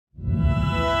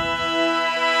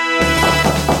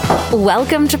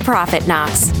Welcome to Profit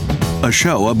Knocks, a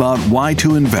show about why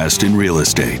to invest in real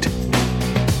estate,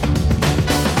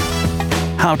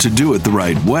 how to do it the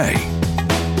right way,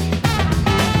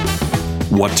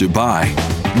 what to buy,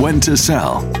 when to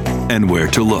sell, and where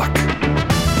to look.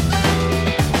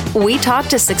 We talk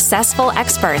to successful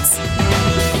experts,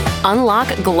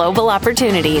 unlock global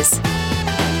opportunities,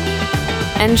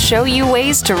 and show you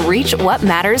ways to reach what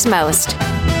matters most.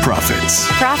 Profits.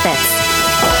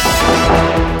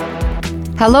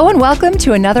 Hello and welcome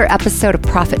to another episode of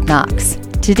Profit Knocks.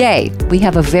 Today, we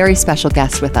have a very special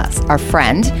guest with us, our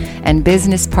friend and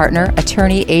business partner,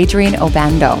 attorney Adrian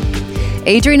Obando.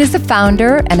 Adrian is the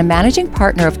founder and a managing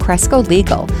partner of Cresco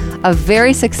Legal, a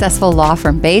very successful law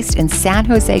firm based in San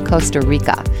Jose, Costa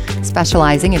Rica,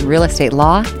 specializing in real estate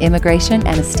law, immigration,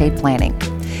 and estate planning.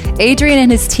 Adrian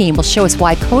and his team will show us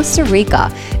why Costa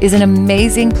Rica is an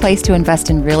amazing place to invest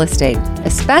in real estate,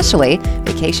 especially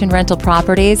vacation rental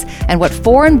properties, and what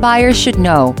foreign buyers should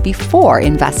know before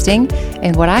investing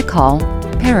in what I call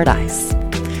paradise.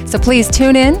 So please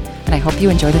tune in, and I hope you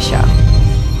enjoy the show.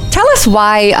 Tell us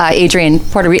why, Adrian,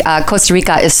 Costa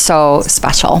Rica is so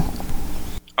special.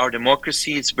 Our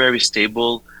democracy is very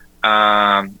stable.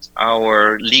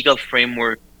 Our legal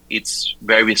framework is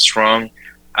very strong.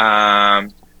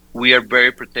 We are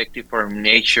very protective from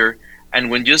nature. And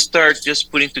when you start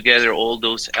just putting together all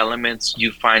those elements,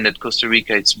 you find that Costa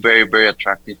Rica is very, very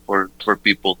attractive for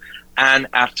people. And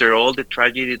after all the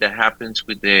tragedy that happens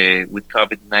with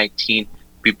COVID-19,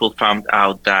 people found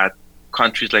out that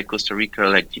countries like Costa Rica are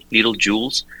like little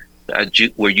jewels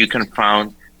where you can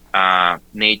find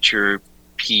nature,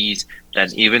 peace,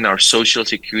 that even our social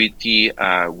security,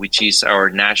 which is our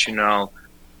national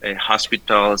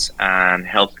hospitals and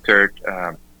healthcare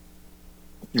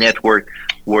network,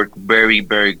 work very,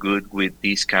 very good with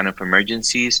these kind of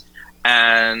emergencies.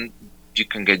 And you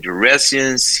can get your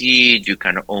residency, you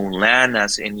can own land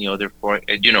as any other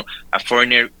a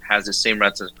foreigner has the same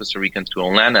rights as Costa Rican to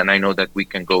own land, and I know that we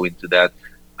can go into that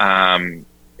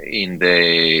in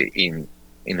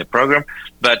the program.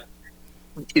 But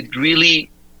it's really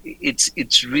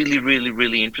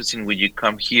really interesting. When you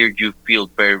come here, you feel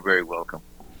very, very welcome.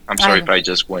 I'm sorry if I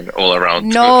just went all around.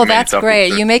 No, that's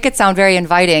great. You make it sound very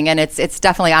inviting, and it's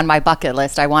definitely on my bucket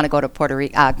list. I want to go to Puerto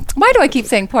Rico. Why do I keep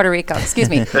saying Puerto Rico? Excuse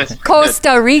me.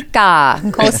 Costa Rica.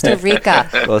 Costa Rica.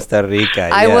 Costa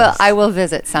Rica. I will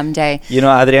visit someday. You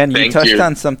know, Adrian, you touched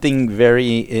on something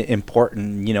very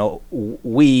important. You know,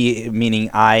 we, meaning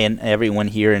I and everyone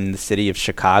here in the city of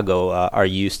Chicago, are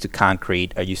used to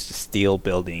concrete, are used to steel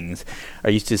buildings,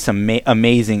 are used to some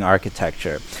amazing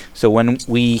architecture. So when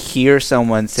we hear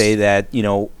someone say that, you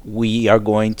know, we are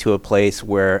going to a place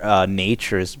where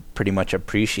nature is pretty much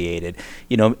appreciated,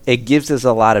 you know, it gives us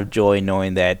a lot of joy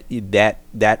knowing that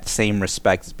that same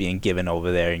respect is being given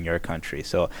over there in your country.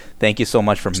 So thank you so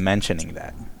much for mentioning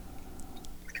that.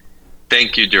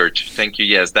 Thank you, George. Thank you.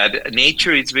 Yes, that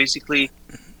nature is basically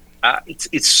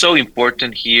it's so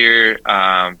important here,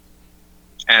 and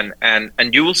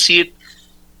you will see it.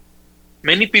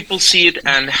 Many people see it,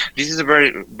 and this is a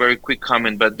very, very quick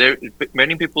comment, but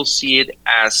many people see it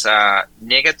as a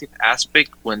negative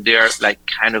aspect when they are like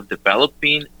kind of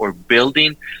developing or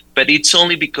building, but it's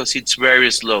only because it's very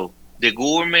slow. The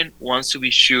government wants to be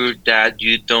sure that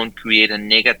you don't create a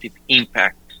negative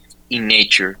impact in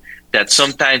nature, that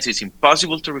sometimes it's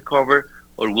impossible to recover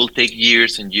or will take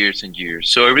years and years and years.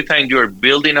 So every time you are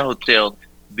building a hotel,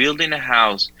 building a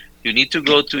house, you need to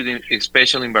go to the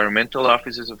special environmental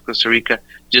offices of Costa Rica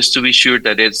just to be sure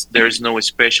that there's no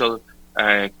special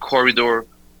corridor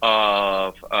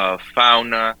of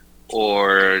fauna,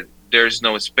 or there's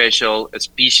no special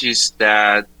species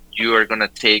that you are going to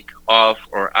take off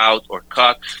or out or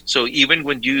cut. So even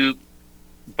when you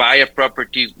buy a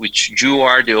property which you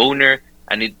are the owner,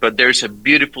 but there's a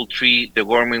beautiful tree, the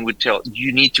government would tell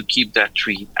you need to keep that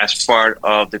tree as part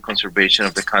of the conservation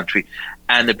of the country.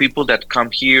 And the people that come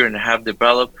here and have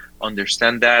developed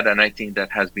understand that, and I think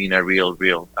that has been a real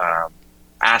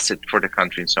asset for the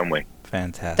country in some way.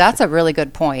 Fantastic. That's a really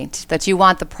good point, that you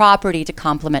want the property to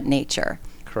complement nature.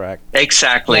 Correct.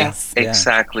 Exactly. Yes.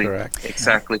 Exactly. Yeah, correct.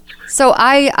 Exactly. So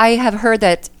I have heard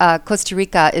that Costa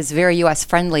Rica is very U.S.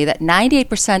 friendly, that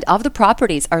 98% of the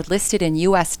properties are listed in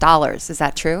U.S. dollars. Is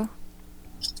that true?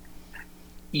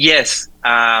 Yes.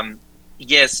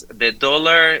 Yes, the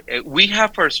dollar, we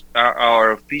have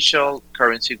our official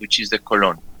currency, which is the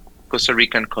colon, Costa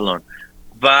Rican colon.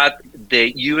 But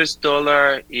the US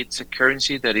dollar, it's a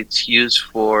currency that it's used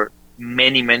for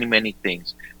many, many, many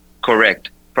things. Correct.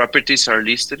 Properties are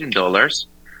listed in dollars.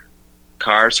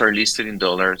 Cars are listed in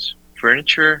dollars.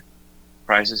 Furniture,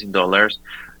 prices in dollars.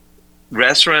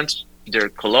 Restaurants, they're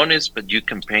colones, but you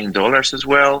can pay in dollars as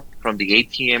well. From the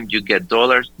ATM, you get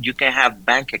dollars. You can have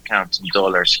bank accounts in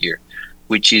dollars here,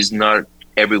 which is not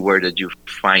everywhere that you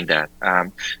find that.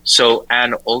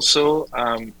 And also,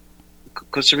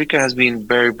 Costa Rica has been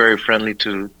very, very friendly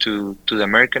to the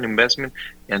American investment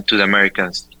and to the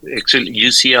Americans. Actually,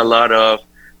 you see a lot of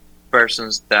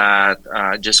persons that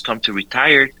just come to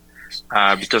retire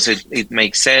because it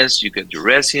makes sense. You get your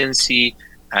residency,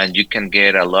 and you can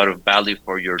get a lot of value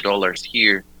for your dollars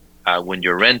here when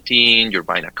you're renting, you're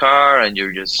buying a car, and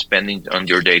you're just spending on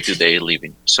your day-to-day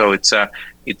living. So it's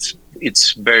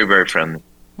very, very friendly.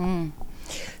 Mm.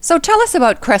 So tell us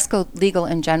about Cresco Legal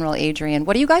in general, Adrian.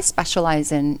 What do you guys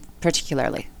specialize in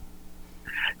particularly?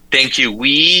 Thank you.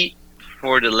 We,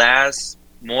 for the last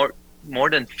more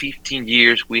than 15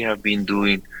 years, we have been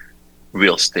doing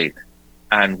real estate,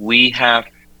 and we have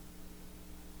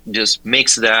just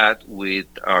mix that with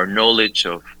our knowledge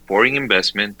of foreign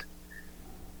investment,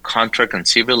 contract and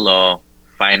civil law,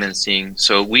 financing.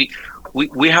 So we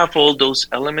have all those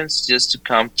elements just to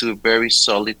come to a very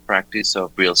solid practice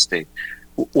of real estate.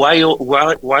 Why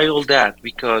all that?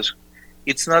 Because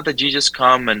it's not that you just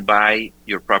come and buy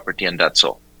your property and that's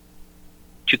all.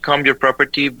 You come your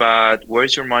property, but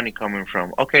where's your money coming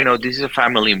from? Okay, no, this is a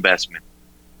family investment.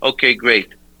 Okay,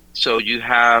 great. So you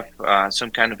have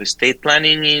some kind of estate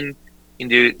planning in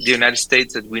the United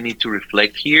States that we need to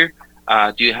reflect here.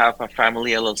 Do you have a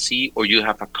family LLC or you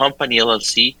have a company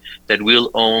LLC that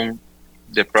will own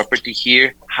the property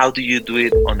here? How do you do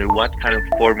it? Under what kind of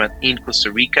format in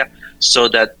Costa Rica? So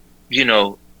that,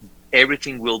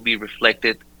 everything will be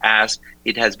reflected as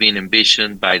it has been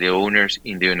envisioned by the owners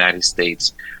in the United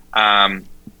States.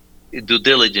 Due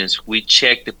diligence, we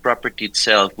check the property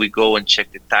itself. We go and check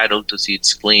the title to see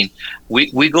it's clean.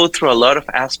 We go through a lot of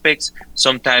aspects.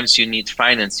 Sometimes you need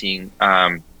financing,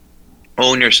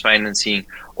 owner's financing,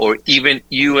 or even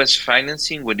U.S.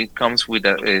 financing when it comes with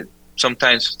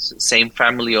sometimes same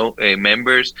family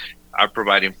members are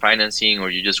providing financing, or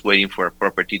you're just waiting for a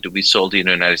property to be sold in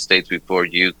the United States before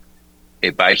you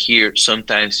buy here.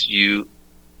 Sometimes in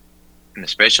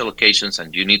special occasions,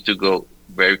 and you need to go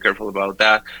very careful about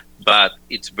that, but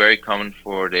it's very common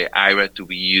for the IRA to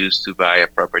be used to buy a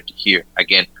property here,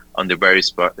 again, on the very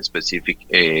specific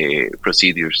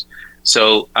procedures.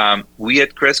 So we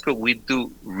at Cresco, we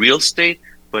do real estate,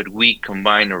 but we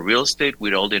combine our real estate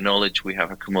with all the knowledge we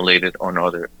have accumulated on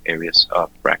other areas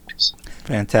of practice.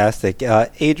 Fantastic.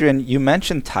 Adrian, you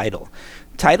mentioned title.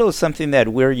 Title is something that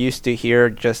we're used to here,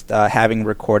 just having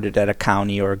recorded at a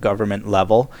county or government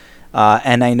level.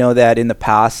 And I know that in the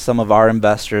past, some of our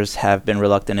investors have been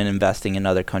reluctant in investing in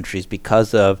other countries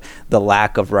because of the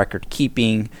lack of record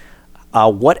keeping.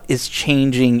 What is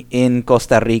changing in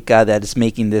Costa Rica that is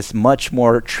making this much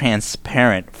more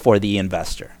transparent for the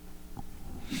investor?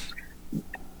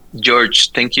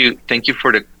 George, thank you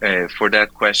for that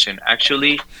question.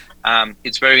 Actually,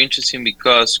 it's very interesting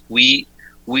because we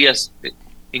as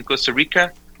in Costa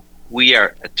Rica, we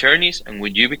are attorneys, and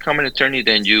when you become an attorney,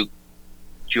 then you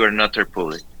are notary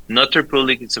public. Notary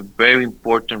public is a very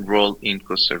important role in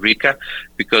Costa Rica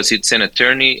because it's an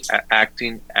attorney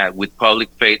acting with public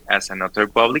faith as a notary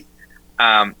public.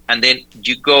 And then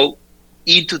you go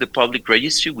into the public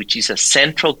registry, which is a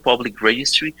central public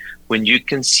registry, when you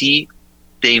can see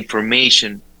the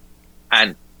information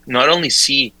and not only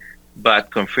see,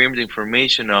 but confirm the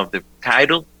information of the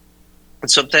title.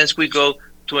 And sometimes we go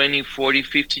 20, 40,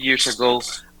 50 years ago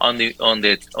on the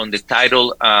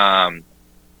title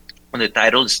on the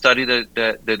title study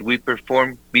that we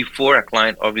perform before a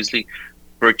client obviously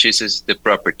purchases the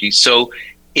property. So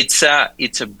it's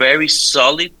a very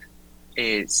solid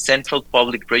central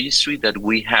public registry that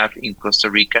we have in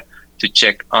Costa Rica to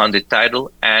check on the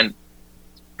title. And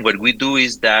what we do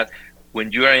is that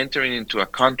when you are entering into a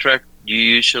contract, you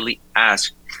usually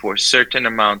ask for a certain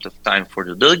amount of time for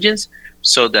due diligence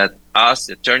so that us,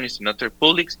 the attorneys and notary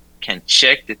publics, can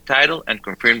check the title and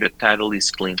confirm the title is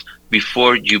clean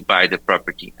before you buy the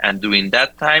property. And during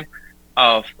that time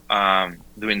of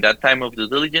due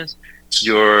diligence,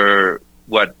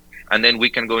 and then we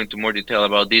can go into more detail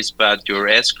about this, but your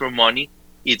escrow money,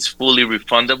 it's fully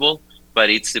refundable, but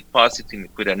it's deposited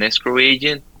with an escrow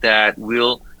agent that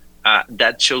will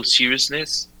that shows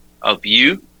seriousness of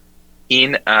you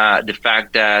in the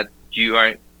fact that you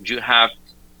have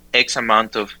X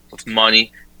amount of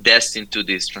money destined to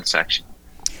this transaction.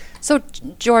 So,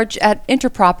 George, at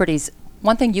Interproperties,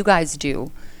 one thing you guys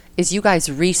do is you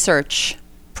guys research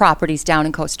properties down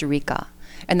in Costa Rica,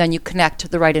 and then you connect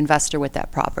the right investor with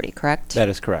that property, correct? That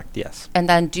is correct, yes. And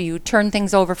then do you turn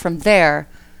things over from there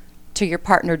to your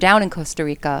partner down in Costa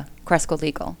Rica, Cresco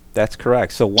Legal. That's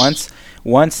correct. So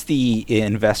once the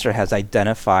investor has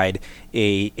identified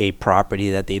a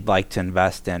property that they'd like to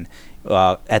invest in,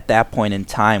 at that point in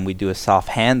time, we do a soft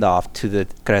handoff to the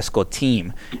Cresco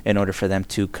team in order for them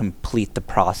to complete the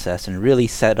process and really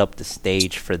set up the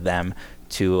stage for them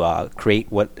to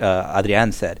create what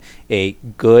Adrian said, a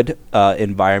good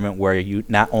environment where you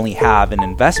not only have an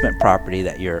investment property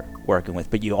that you're working with,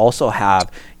 but you also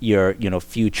have your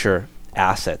future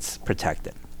assets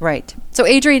protected. Right. So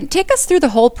Adrian, take us through the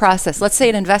whole process. Let's say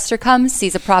an investor comes,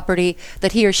 sees a property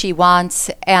that he or she wants,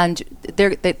 and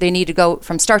they need to go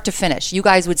from start to finish. You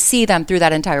guys would see them through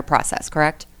that entire process,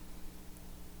 correct?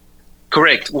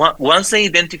 Correct. Once they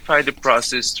identify the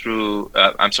process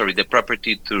the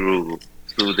property through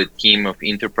the team of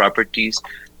Interproperties,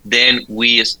 then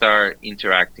we start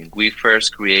interacting. We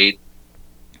first create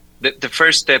the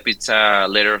first step. It's a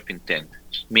letter of intent,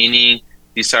 meaning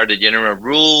these are the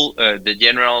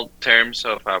general terms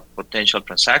of a potential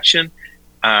transaction.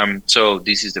 So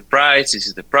this is the price, this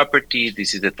is the property,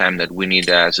 this is the time that we need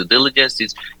due diligence.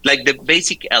 It's like the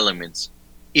basic elements.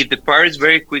 If the parties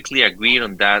very quickly agree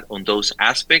on those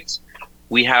aspects,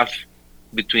 we have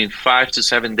between 5 to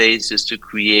 7 days just to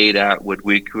create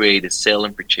a sale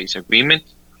and purchase agreement,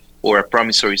 or a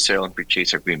promissory sale and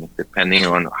purchase agreement, depending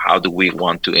on how do we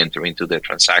want to enter into the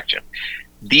transaction.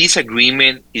 This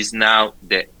agreement is now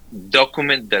the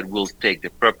document that will take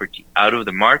the property out of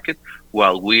the market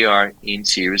while we are in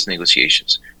serious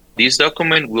negotiations. This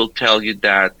document will tell you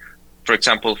that, for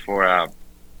example, for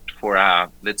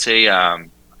let's say an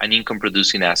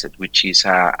income-producing asset, which is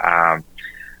a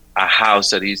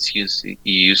house that is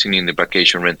using in the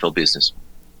vacation rental business.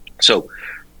 So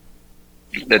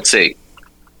let's say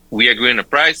we agree on a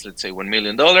price. Let's say $1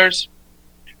 million.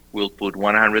 We'll put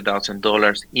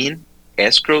 $100,000 in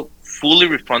escrow, fully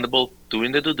refundable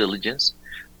during the due diligence.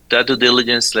 That due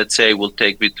diligence, let's say, will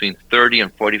take between 30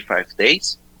 and 45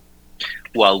 days,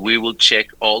 while we will check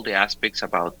all the aspects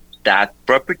about that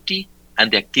property and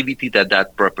the activity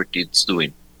that property is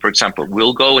doing. For example,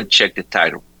 we'll go and check the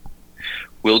title.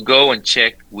 We'll go and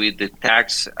check with the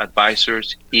tax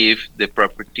advisors if the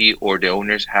property or the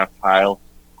owners have filed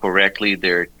correctly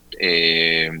their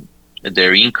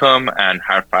income and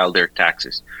have filed their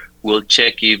taxes. We'll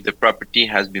check if the property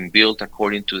has been built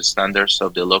according to the standards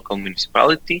of the local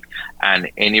municipality, and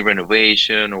any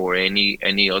renovation or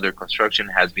any other construction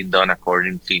has been done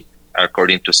according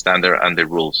to standard and the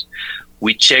rules.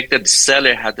 We check that the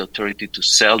seller had the authority to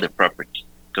sell the property,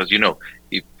 because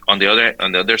if on the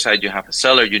other side you have a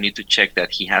seller, you need to check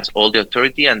that he has all the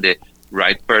authority and the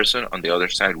right person on the other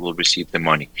side will receive the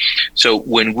money. So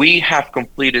when we have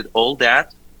completed all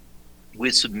that,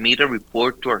 we submit a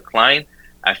report to our client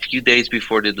a few days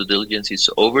before the due diligence is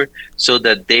over, so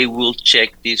that they will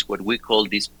check what we call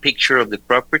this picture of the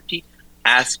property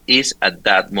as is at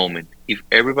that moment. If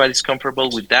everybody's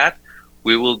comfortable with that,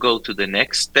 we will go to the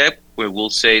next step where we'll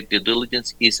say the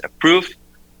diligence is approved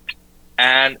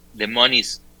and the money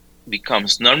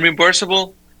becomes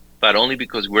non-reimbursable, but only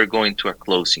because we're going to a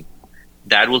closing.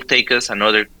 That will take us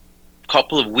another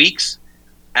couple of weeks,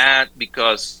 and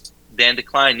because then the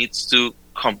client needs to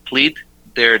complete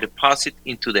their deposit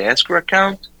into the escrow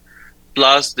account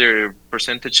plus their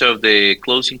percentage of the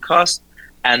closing cost,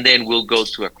 and then we'll go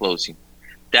to a closing.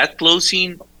 That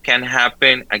closing can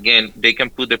happen, again, they can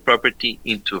put the property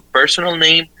into a personal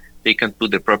name, they can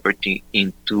put the property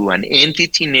into an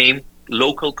entity name,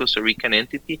 local Costa Rican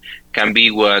entity, can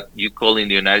be what you call in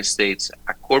the United States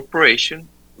a corporation,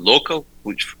 local,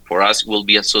 which for us will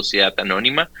be a Sociedad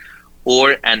Anónima,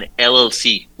 or an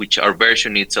LLC, which our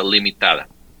version is a limitada.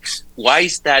 Why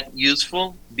is that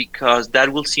useful? Because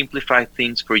that will simplify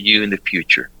things for you in the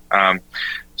future.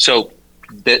 So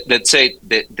let's say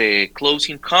the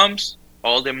closing comes,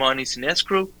 all the money is in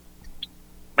escrow,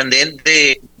 and then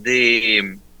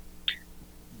the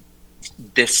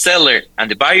seller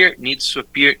and the buyer needs to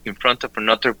appear in front of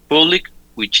another public,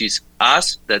 which is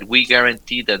us, that we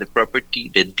guarantee that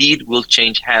the deed will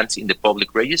change hands in the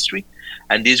public registry.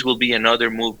 And this will be another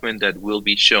movement that will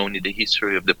be shown in the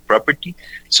history of the property.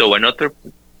 So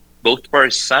both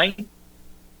parties sign,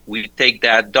 we take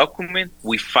that document,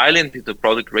 we file it into the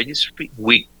public registry,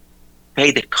 we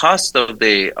pay the cost of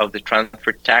the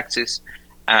transfer taxes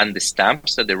and the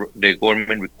stamps that the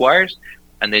government requires,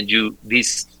 and then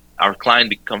our client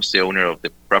becomes the owner of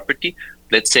the property,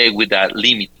 let's say with a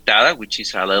limitada, which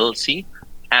is a LLC,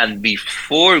 and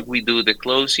before we do the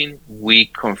closing, we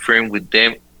confirm with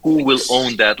them who will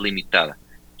own that limitada,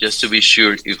 just to be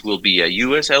sure if it will be a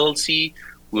U.S. LLC,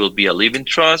 will be a living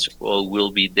trust, or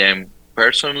will be them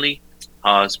personally,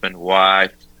 husband,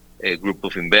 wife, a group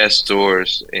of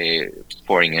investors, a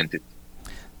foreign entity.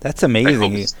 That's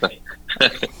amazing.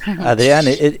 Adrian,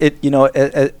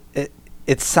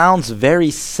 it sounds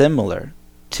very similar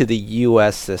to the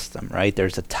U.S. system, right?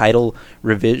 There's a title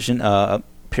revision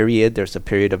period. There's a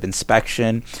period of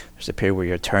inspection. There's a period where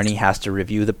your attorney has to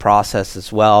review the process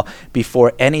as well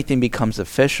before anything becomes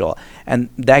official. And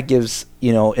that gives,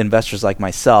 investors like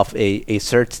myself a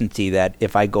certainty that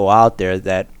if I go out there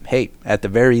that, hey, at the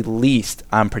very least,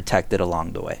 I'm protected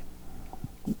along the way.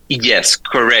 Yes,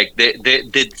 correct.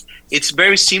 It's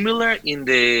very similar in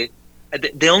the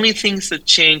only things that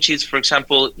change is, for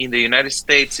example, in the United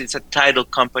States, it's a title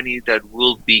company that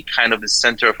will be kind of the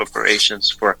center of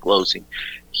operations for a closing.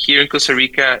 Here in Costa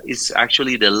Rica, it's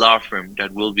actually the law firm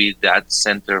that will be that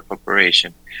center of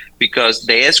operation, because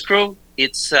the escrow,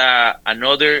 it's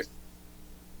another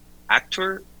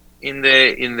actor in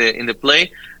the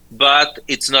play, but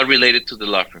it's not related to the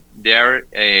law firm. They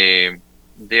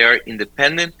are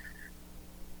independent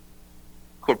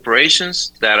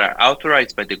corporations that are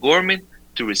authorized by the government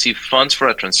to receive funds for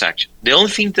a transaction. The only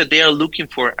thing that they are looking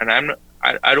for, and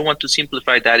I don't want to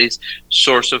simplify that, is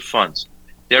source of funds.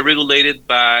 They're regulated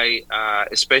by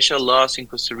special laws in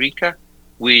Costa Rica,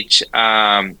 which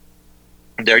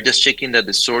they're just checking that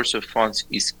the source of funds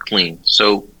is clean.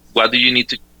 So what do you need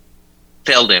to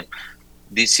tell them?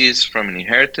 This is from an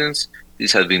inheritance.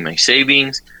 This has been my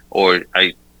savings, or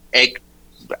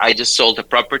I just sold a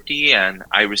property and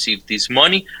I received this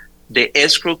money. The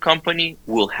escrow company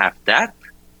will have that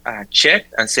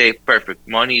checked and say, perfect,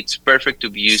 money, it's perfect to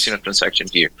be used in a transaction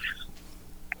here.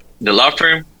 The law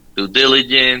firm, due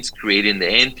diligence, creating the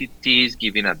entities,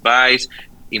 giving advice,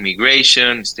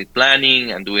 immigration, estate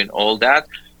planning, and doing all that.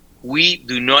 We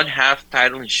do not have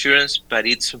title insurance, but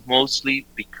it's mostly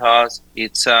because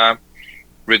it's a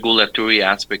regulatory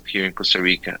aspect here in Costa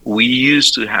Rica. We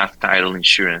used to have title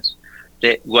insurance.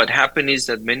 What happened is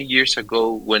that many years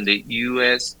ago, when the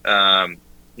U.S.,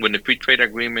 when the free trade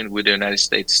agreement with the United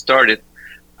States started,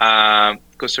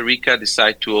 Costa Rica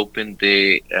decided to open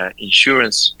the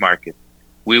insurance market.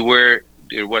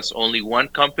 There was only one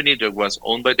company that was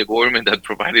owned by the government that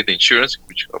provided insurance,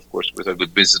 which of course was a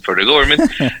good business for the government,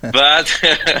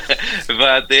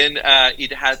 but then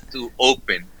it had to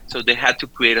open. So they had to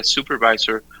create a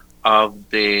supervisor of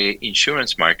the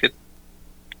insurance market.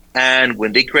 And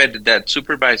when they created that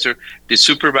supervisor, the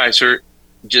supervisor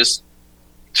just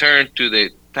turned to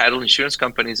the title insurance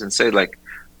companies and said, like,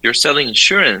 you're selling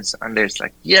insurance. And there's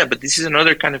like, yeah, but this is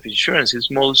another kind of insurance. It's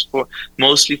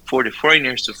mostly for the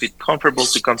foreigners to feel comfortable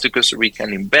to come to Costa Rica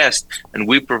and invest. And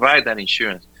we provide that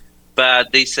insurance.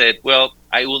 But they said, well,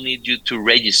 I will need you to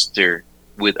register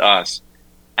with us.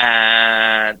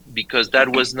 And because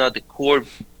that was not the core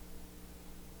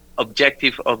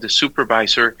objective of the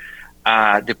supervisor,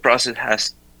 the process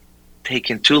has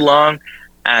taken too long,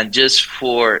 and just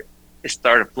for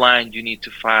start applying, you need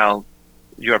to file.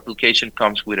 Your application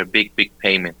comes with a big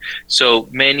payment. So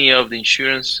many of the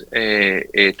insurance,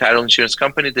 title insurance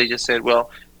companies, they just said,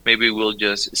 well, maybe we'll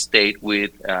just stay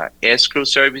with escrow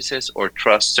services or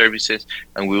trust services,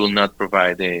 and we will not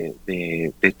provide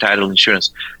the title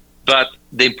insurance. But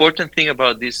the important thing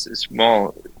about this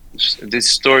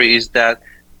story is that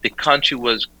the country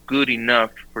was good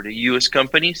enough for the U.S.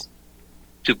 companies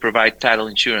to provide title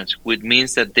insurance, which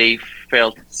means that they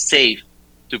felt safe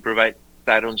to provide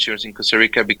title insurance in Costa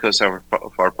Rica because of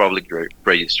our public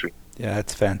registry. Yeah,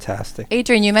 it's fantastic.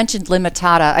 Adrian, you mentioned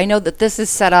limitada. I know that this is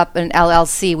set up in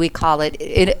LLC, we call it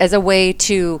as a way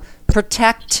to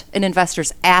protect an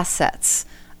investor's assets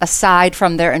aside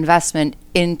from their investment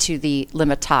into the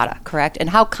limitada, correct? And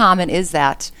how common is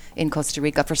that in Costa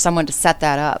Rica for someone to set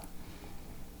that up?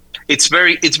 It's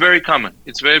very common.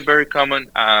 It's very common.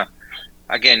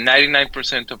 Again,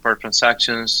 99% of our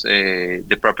transactions,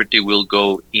 the property will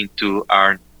go into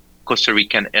our Costa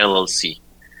Rican LLC.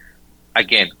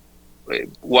 Again,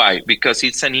 why? Because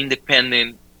it's an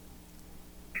independent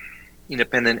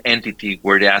entity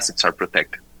where the assets are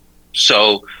protected.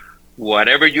 So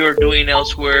whatever you're doing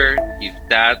elsewhere, if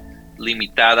that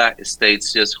limitada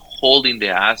states just holding the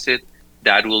asset,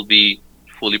 that will be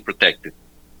fully protected.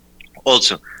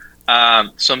 Also,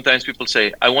 sometimes people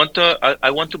say, I want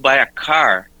to buy a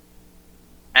car,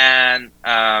 and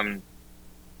I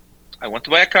want to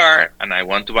buy a car and I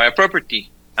want to buy a property.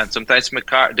 And sometimes the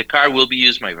car will be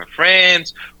used by my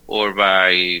friends or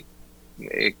by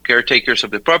caretakers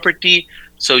of the property.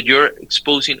 So you're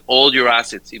exposing all your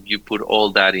assets if you put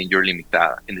all that in your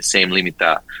limitada, in the same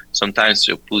limitada. Sometimes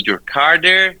you put your car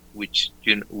there, which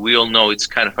we all know it's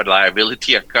kind of a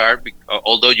liability, a car,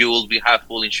 although you will have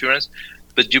full insurance,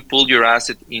 but you pull your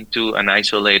asset into an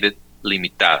isolated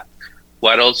limitada.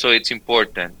 What also it's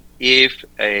important, if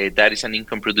that is an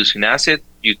income producing asset,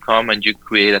 you come and you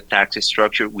create a tax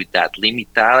structure with that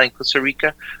limitada in Costa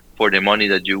Rica for the money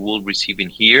that you will receive in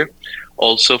here.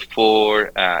 Also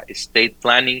for estate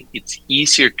planning, it's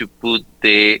easier to put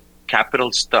the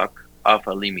capital stock of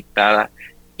a limitada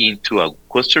into a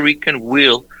Costa Rican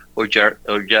will, or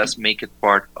just make it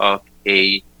part of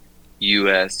a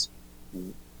U.S.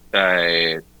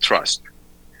 trust.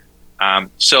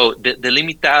 So the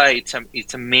limitada,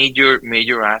 it's a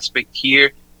major aspect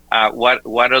here.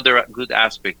 What other good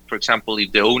aspect? For example,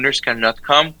 if the owners cannot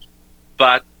come,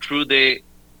 but through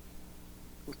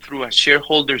a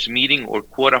shareholders meeting or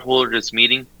quota holders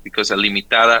meeting, because a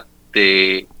limitada,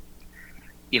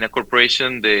 in a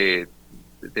corporation, the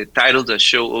titles that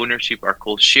show ownership are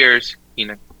called shares.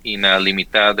 In a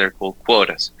limitada, they're called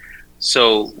quotas.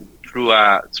 So with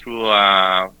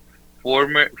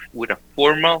a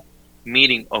formal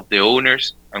meeting of the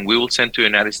owners, and we will send to the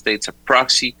United States a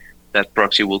proxy. That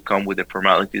proxy will come with the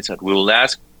formalities that we will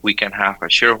ask. We can have a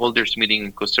shareholders meeting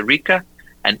in Costa Rica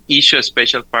and issue a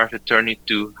special power of attorney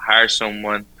to hire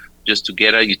someone just to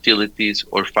get utilities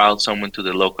or file someone to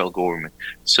the local government.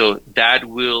 So that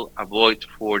will avoid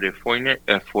for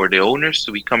the owners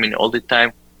to be coming all the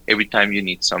time, every time you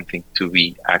need something to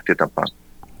be acted upon.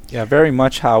 Yeah, very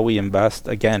much how we invest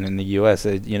again in the U.S.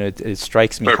 It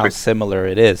strikes me Perfect. how similar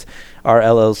it is. Our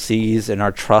LLCs and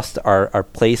our trusts are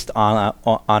placed on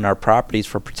our properties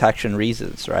for protection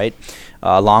reasons, right?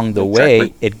 Along the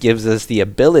way, it gives us the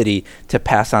ability to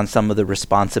pass on some of the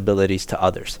responsibilities to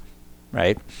others,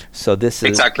 right? So this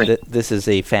is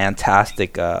a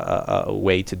fantastic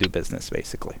way to do business,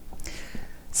 basically.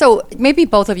 So maybe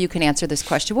both of you can answer this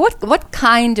question. What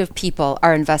kind of people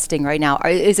are investing right now?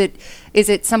 Is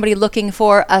it somebody looking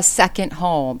for a second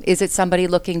home? Is it somebody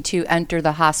looking to enter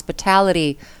the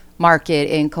hospitality market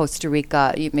in Costa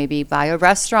Rica? You maybe buy a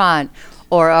restaurant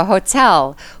or a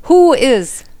hotel. Who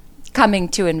is coming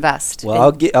to invest? Well,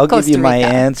 I'll give you my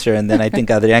answer, and then I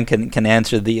think Adrian can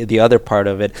answer the other part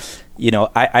of it.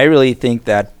 I really think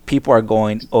that people are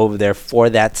going over there for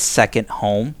that second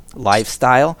home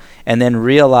lifestyle, and then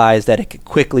realize that it could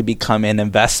quickly become an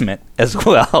investment as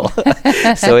well.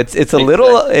 So it's a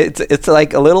little it's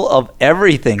like a little of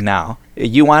everything now.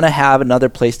 You want to have another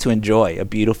place to enjoy, a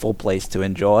beautiful place to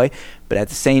enjoy, but at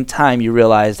the same time you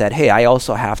realize that, hey, I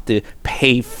also have to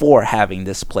pay for having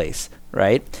this place,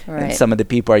 right? And some of the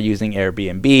people are using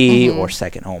Airbnb or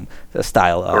second home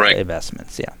style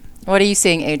investments. Yeah. What are you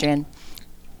seeing, Adrian?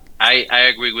 I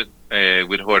agree with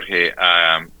Jorge.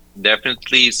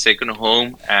 Definitely second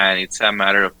home, and it's a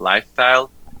matter of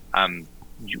lifestyle.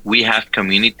 We have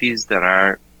communities that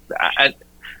are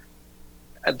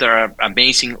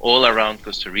amazing all around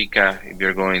Costa Rica. If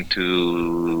you're going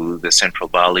to the Central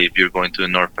Valley, if you're going to the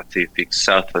North Pacific,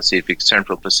 South Pacific,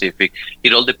 Central Pacific,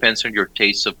 it all depends on your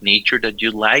taste of nature that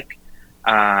you like.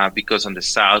 Because on the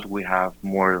south we have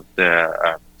more of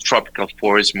the tropical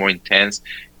forest, more intense.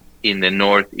 In the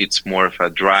north, it's more of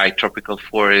a dry tropical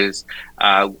forest.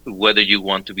 Whether you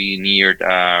want to be near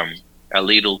a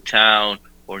little town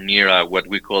or near what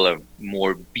we call a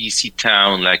more busy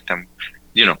town, like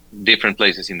different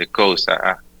places in the coast.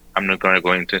 I'm not going to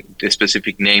go into the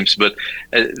specific names,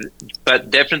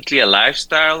 but definitely a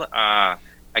lifestyle.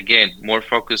 Again, more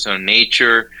focused on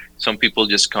nature. Some people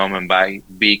just come and buy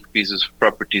big pieces of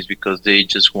properties because they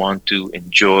just want to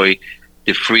enjoy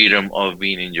the freedom of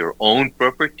being in your own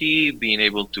property, being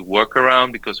able to walk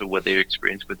around because of what they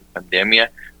experienced with the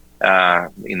pandemic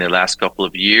in the last couple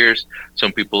of years.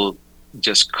 Some people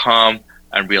just come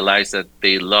and realize that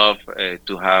they love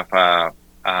to have a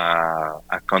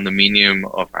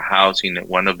condominium of a house in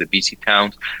one of the busy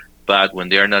towns, but when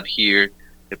they are not here,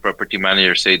 the property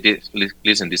manager say,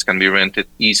 listen, this can be rented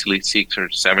easily 6 or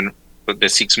 7, but the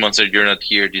 6 months that you're not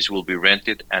here, this will be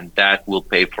rented, and that will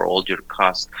pay for all your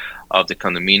costs of the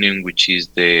condominium, which is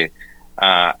the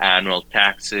annual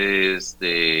taxes,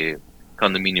 the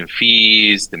condominium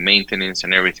fees, the maintenance,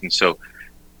 and everything. So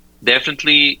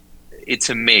definitely it's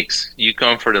a mix. You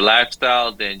come for the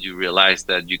lifestyle, then you realize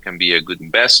that you can be a good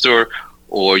investor,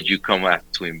 or you come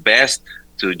to invest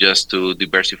to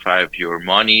diversify your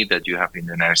money that you have in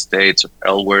the United States or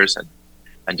elsewhere,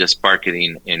 and just park it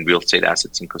in real estate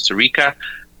assets in Costa Rica.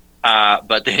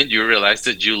 But then you realize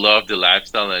that you love the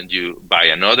lifestyle and you buy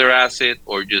another asset,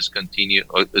 or just continue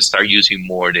or start using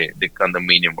more the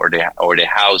condominium or the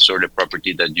house or the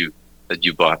property that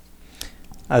you bought.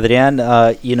 Adrian,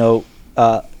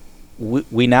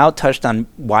 we now touched on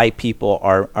why people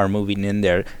are moving in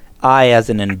there. I, as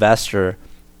an investor,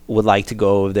 would like to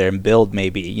go over there and build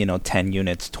maybe 10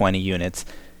 units, 20 units.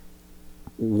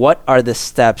 What are the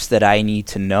steps that I need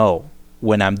to know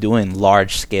when I'm doing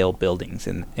large scale buildings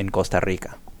in Costa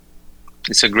Rica?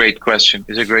 It's a great question.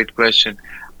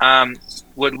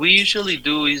 What we usually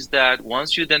do is that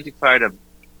once you identified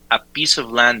a piece of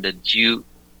land that you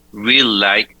really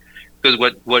like, because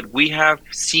what we have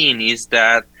seen is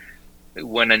that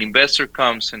when an investor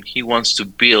comes and he wants to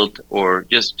build or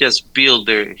just build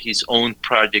his own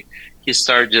project, he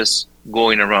starts just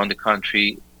going around the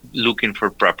country looking for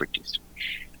properties.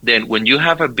 Then when you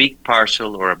have a big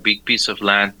parcel or a big piece of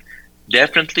land,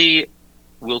 definitely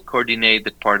we'll coordinate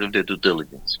the part of the due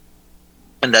diligence.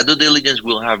 And that due diligence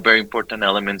will have very important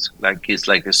elements like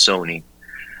the zoning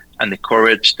and the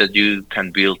coverage that you can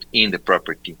build in the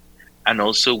property. And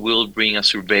also we'll bring a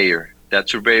surveyor. That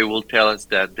surveyor will tell us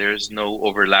that there's no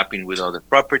overlapping with other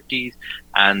properties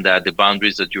and that the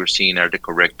boundaries that you're seeing are the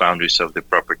correct boundaries of the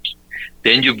property.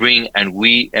 Then you bring, and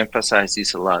we emphasize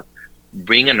this a lot,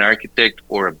 bring an architect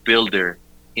or a builder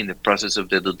in the process of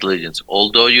the due diligence.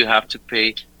 Although you have to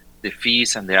pay the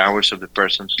fees and the hours of the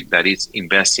person that is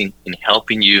investing in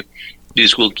helping you,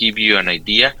 this will give you an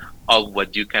idea of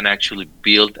what you can actually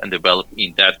build and develop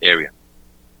in that area.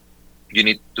 You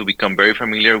need to become very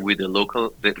familiar with the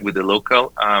local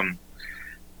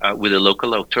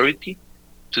authority,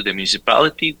 to the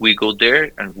municipality. We go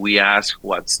there and we ask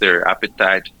what's their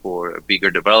appetite for a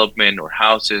bigger development or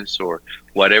houses or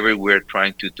whatever we're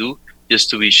trying to do, just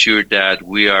to be sure that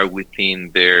we are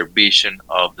within their vision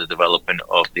of the development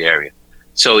of the area.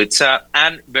 So it's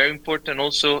and very important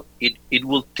also, it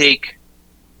will take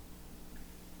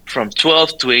from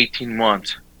 12 to 18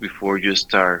 months before you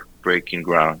start breaking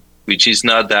ground, which is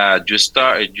not that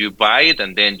you buy it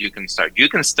and then you can start. You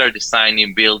can start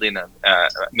designing, building,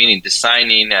 meaning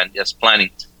designing and just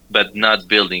planning, but not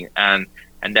building. And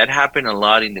that happened a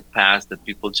lot in the past, that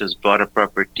people just bought a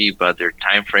property, but their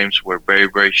time frames were very,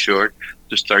 very short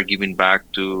to start giving back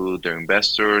to their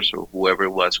investors or whoever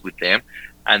was with them.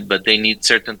 But they need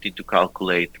certainty to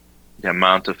calculate the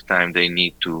amount of time they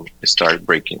need to start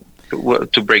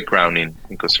to break ground in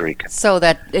Costa Rica. So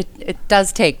that it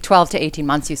does take 12 to 18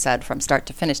 months, you said, from start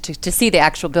to finish to see the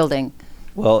actual building.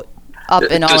 Well, up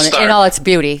in all its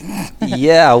beauty.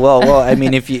 Yeah, well, I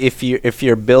mean, if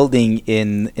you're building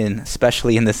in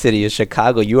especially in the city of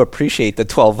Chicago, you appreciate the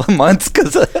 12 months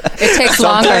because it takes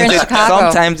longer in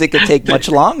Chicago. Sometimes it could take much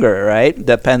longer, right?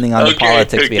 Depending on the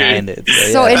politics behind it.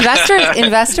 So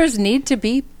investors need to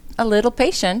be a little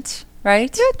patient,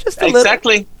 right? Yeah, just a little.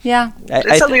 Exactly. Yeah,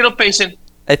 it's a little patient.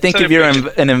 I think if you're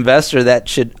an investor, that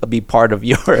should be part of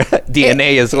your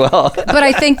DNA as well. But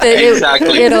I think that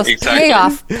it'll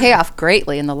pay off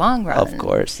greatly in the long run. Of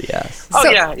course, yes.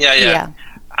 Yeah.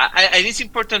 And it's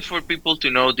important for people to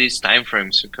know these time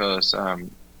frames because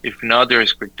if not, their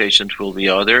expectations will be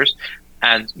others.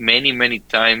 And many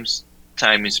times,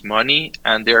 time is money,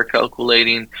 and they are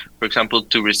calculating, for example,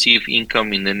 to receive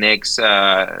income in the next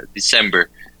December.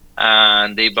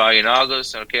 And they buy in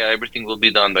August. Okay, everything will be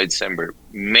done by December,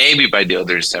 maybe by the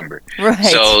other December. Right.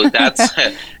 So that's,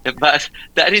 but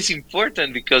that is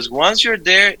important because once you're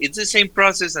there, it's the same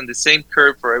process and the same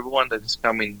curve for everyone that is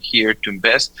coming here to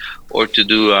invest or to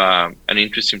do an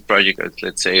interesting project,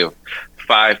 let's say of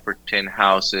 5 or 10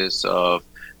 houses of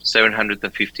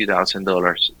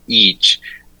 $750,000 each.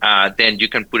 Then you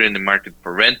can put it in the market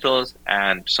for rentals.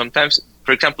 And sometimes,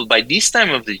 for example, by this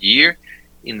time of the year,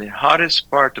 in the hottest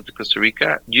part of Costa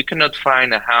Rica, you cannot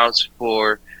find a house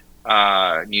for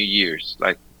New Year's.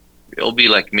 Like it'll be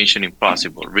like Mission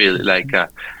Impossible, really. Like,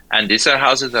 and these are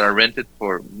houses that are rented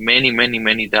for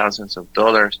many thousands of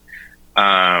dollars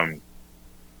a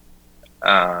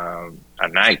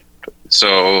night.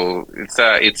 So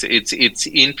it's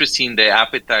interesting, the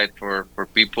appetite for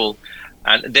people,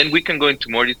 and then we can go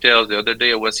into more details. The other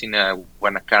day I was in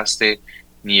Guanacaste,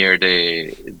 near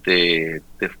the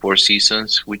Four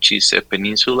Seasons, which is a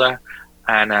peninsula,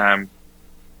 and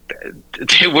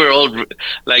they were all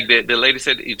like the lady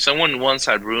said, if someone wants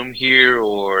a room here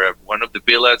or one of the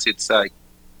villas, it's like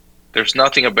there's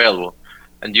nothing available.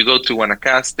 And you go to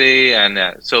Guanacaste,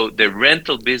 and so the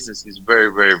rental business is very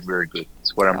good.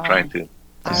 That's what I'm trying to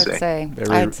say.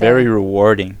 Very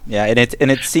rewarding. Yeah, and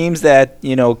it seems that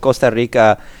Costa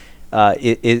Rica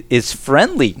is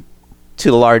friendly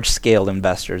to large-scale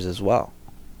investors as well.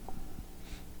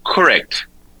 Correct.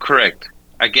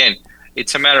 Again,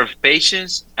 it's a matter of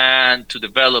patience and to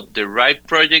develop the right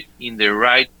project in the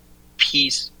right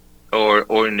piece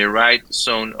or in the right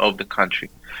zone of the country.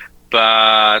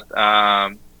 But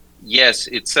yes,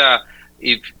 it's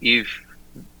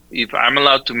if I'm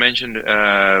allowed to mention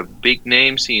big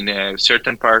names in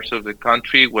certain parts of the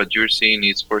country, what you're seeing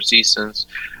is Four Seasons,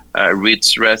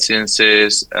 Ritz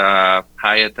residences,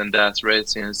 Hyatt and Das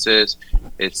residences,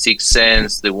 Six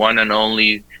Sense, the one and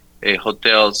only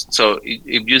hotels. So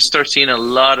if you start seeing a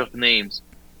lot of names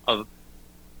of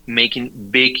making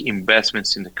big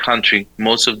investments in the country,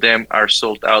 most of them are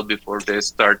sold out before they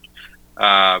start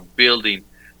building.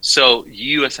 So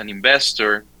you as an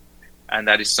investor, and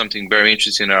that is something very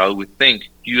interesting that I would think,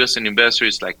 you as an investor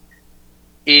is like,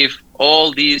 if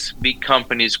all these big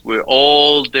companies with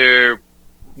all their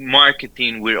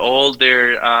marketing, with all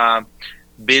their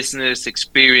business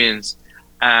experience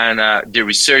and the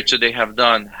research that they have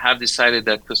done, have decided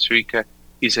that Costa Rica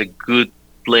is a good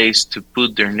place to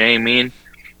put their name in,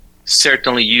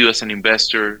 certainly you as an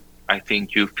investor, I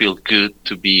think you feel good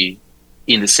to be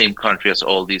in the same country as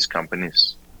all these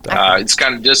companies. It's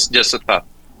kind of just a thought.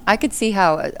 I could see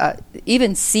how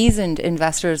even seasoned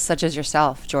investors such as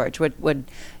yourself, George, would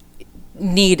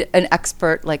need an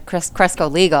expert like Cresco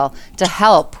Legal to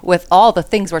help with all the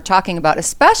things we're talking about,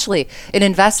 especially an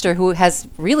investor who has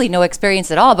really no experience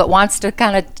at all but wants to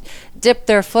kind of dip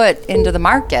their foot into the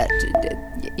market.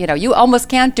 You know, you almost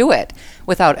can't do it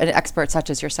without an expert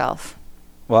such as yourself.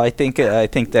 Well, I think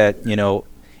that, you know,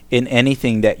 in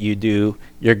anything that you do,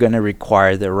 you're going to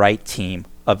require the right team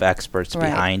of experts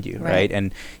behind you, right?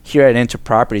 And here at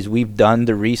Interproperties, we've done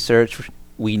the research.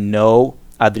 We know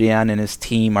Adrian and his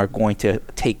team are going to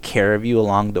take care of you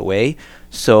along the way.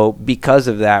 So because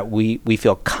of that, we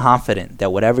feel confident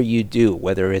that whatever you do,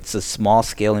 whether it's the small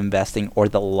scale investing or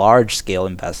the large scale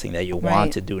investing that you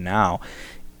want to do now,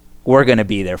 we're going to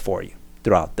be there for you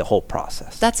throughout the whole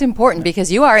process. That's important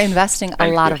because you are investing a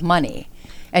lot of money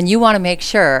and you want to make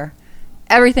sure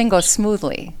everything goes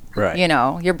smoothly. Right. You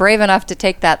know, you're brave enough to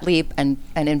take that leap and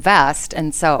invest.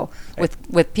 And so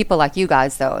with people like you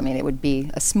guys, though, I mean, it would be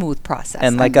a smooth process.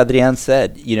 And like Adrian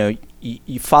said, you know,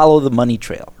 you follow the money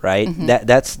trail, right? Mm-hmm.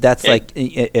 That's like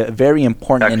a very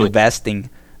important investing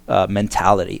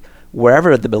mentality.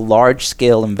 Wherever the large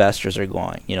scale investors are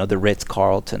going, you know, the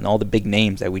Ritz-Carlton, all the big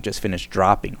names that we just finished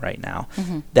dropping right now,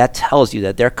 that tells you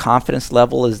that their confidence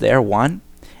level is there, one,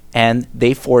 and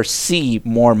they foresee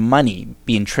more money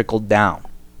being trickled down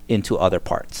into other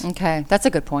parts. Okay, that's a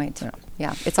good point.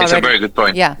 Yeah, it's a very good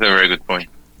point. Yeah, it's a very good point.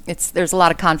 There's a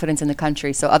lot of confidence in the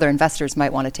country, so other investors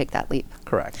might want to take that leap.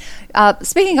 Correct.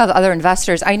 Speaking of other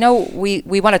investors, I know we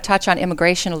want to touch on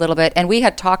immigration a little bit, and we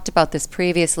had talked about this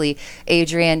previously,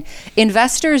 Adrian.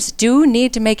 Investors do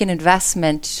need to make an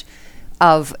investment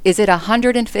of, is it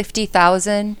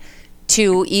 $150,000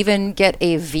 to even get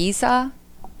a visa?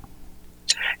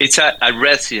 It's a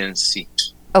residency.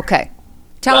 Okay.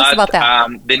 Tell us about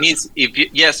that. Denise,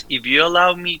 if you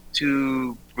allow me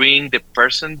to bring the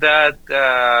person that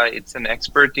it's an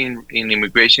expert in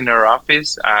immigration in our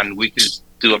office, and we can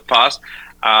do a pause,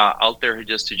 I'll tell her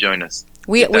just to join us.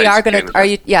 We are going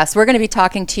to. Yes, we're going to be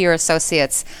talking to your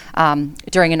associates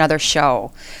during another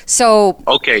show. So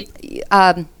okay,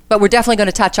 but we're definitely going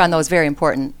to touch on those very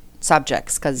important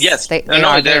subjects because they're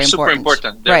super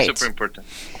important. They're super important.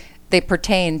 They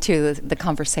pertain to the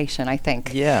conversation, I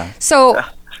think. Yeah. So,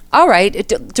 all right.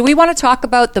 Do we want to talk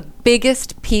about the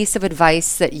biggest piece of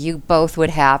advice that you both would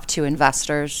have to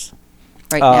investors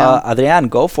right now? Adrian,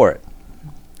 go for it.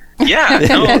 Yeah.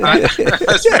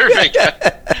 That's perfect.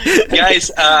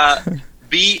 Guys,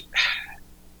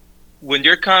 when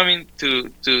you're coming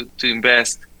to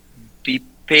invest, be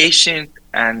patient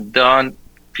and don't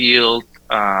feel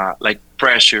like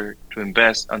pressure to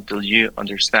invest until you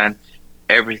understand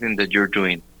everything that you're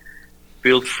doing.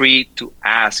 Feel free to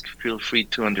ask, feel free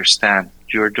to understand.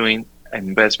 You're doing an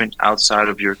investment outside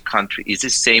of your country. It's the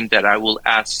same that I will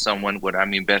ask someone when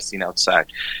I'm investing outside.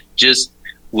 Just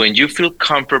when you feel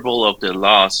comfortable of the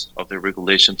laws, of the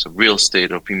regulations of real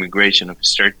estate, of immigration, of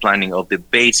estate planning, of the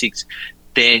basics,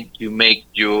 then you make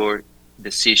your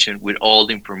decision with all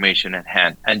the information at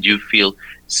hand and you feel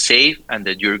safe and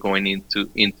that you're going in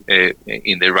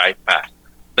the right path.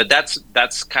 But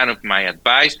that's kind of my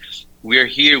advice. We're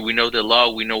here. We know the law.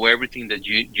 We know everything that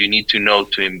you need to know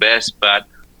to invest, but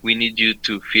we need you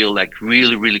to feel like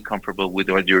really, really comfortable with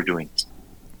what you're doing.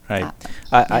 Right.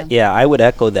 I would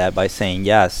echo that by saying,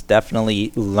 yes,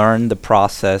 definitely learn the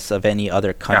process of any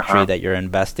other country that you're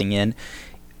investing in.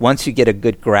 Once you get a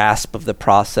good grasp of the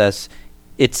process,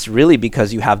 it's really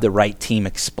because you have the right team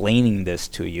explaining this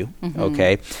to you,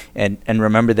 okay? And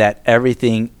remember that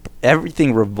everything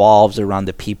revolves around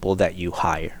the people that you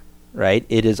hire, right?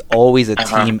 It is always a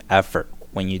team effort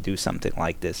when you do something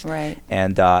like this. Right.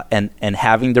 And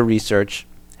having the research,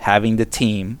 having the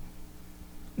team,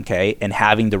 okay, and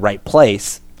having the right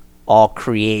place all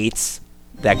creates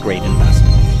that great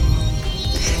investment.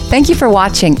 Thank you for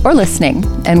watching or listening,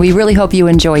 and we really hope you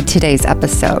enjoyed today's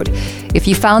episode. If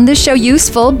you found this show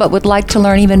useful but would like to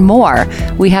learn even more,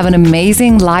 we have an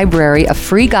amazing library of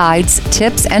free guides,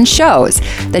 tips, and shows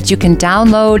that you can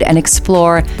download and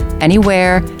explore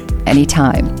anywhere,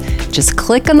 anytime. Just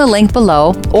click on the link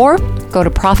below or go to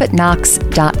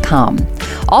ProfitKnox.com.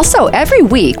 Also, every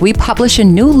week we publish a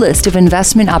new list of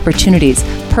investment opportunities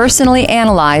personally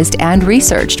analyzed and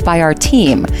researched by our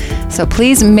team. So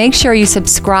please make sure you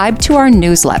subscribe to our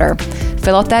newsletter,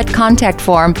 fill out that contact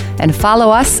form, and follow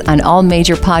us on all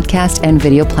major podcast and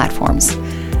video platforms.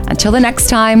 Until the next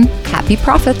time, happy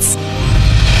profits.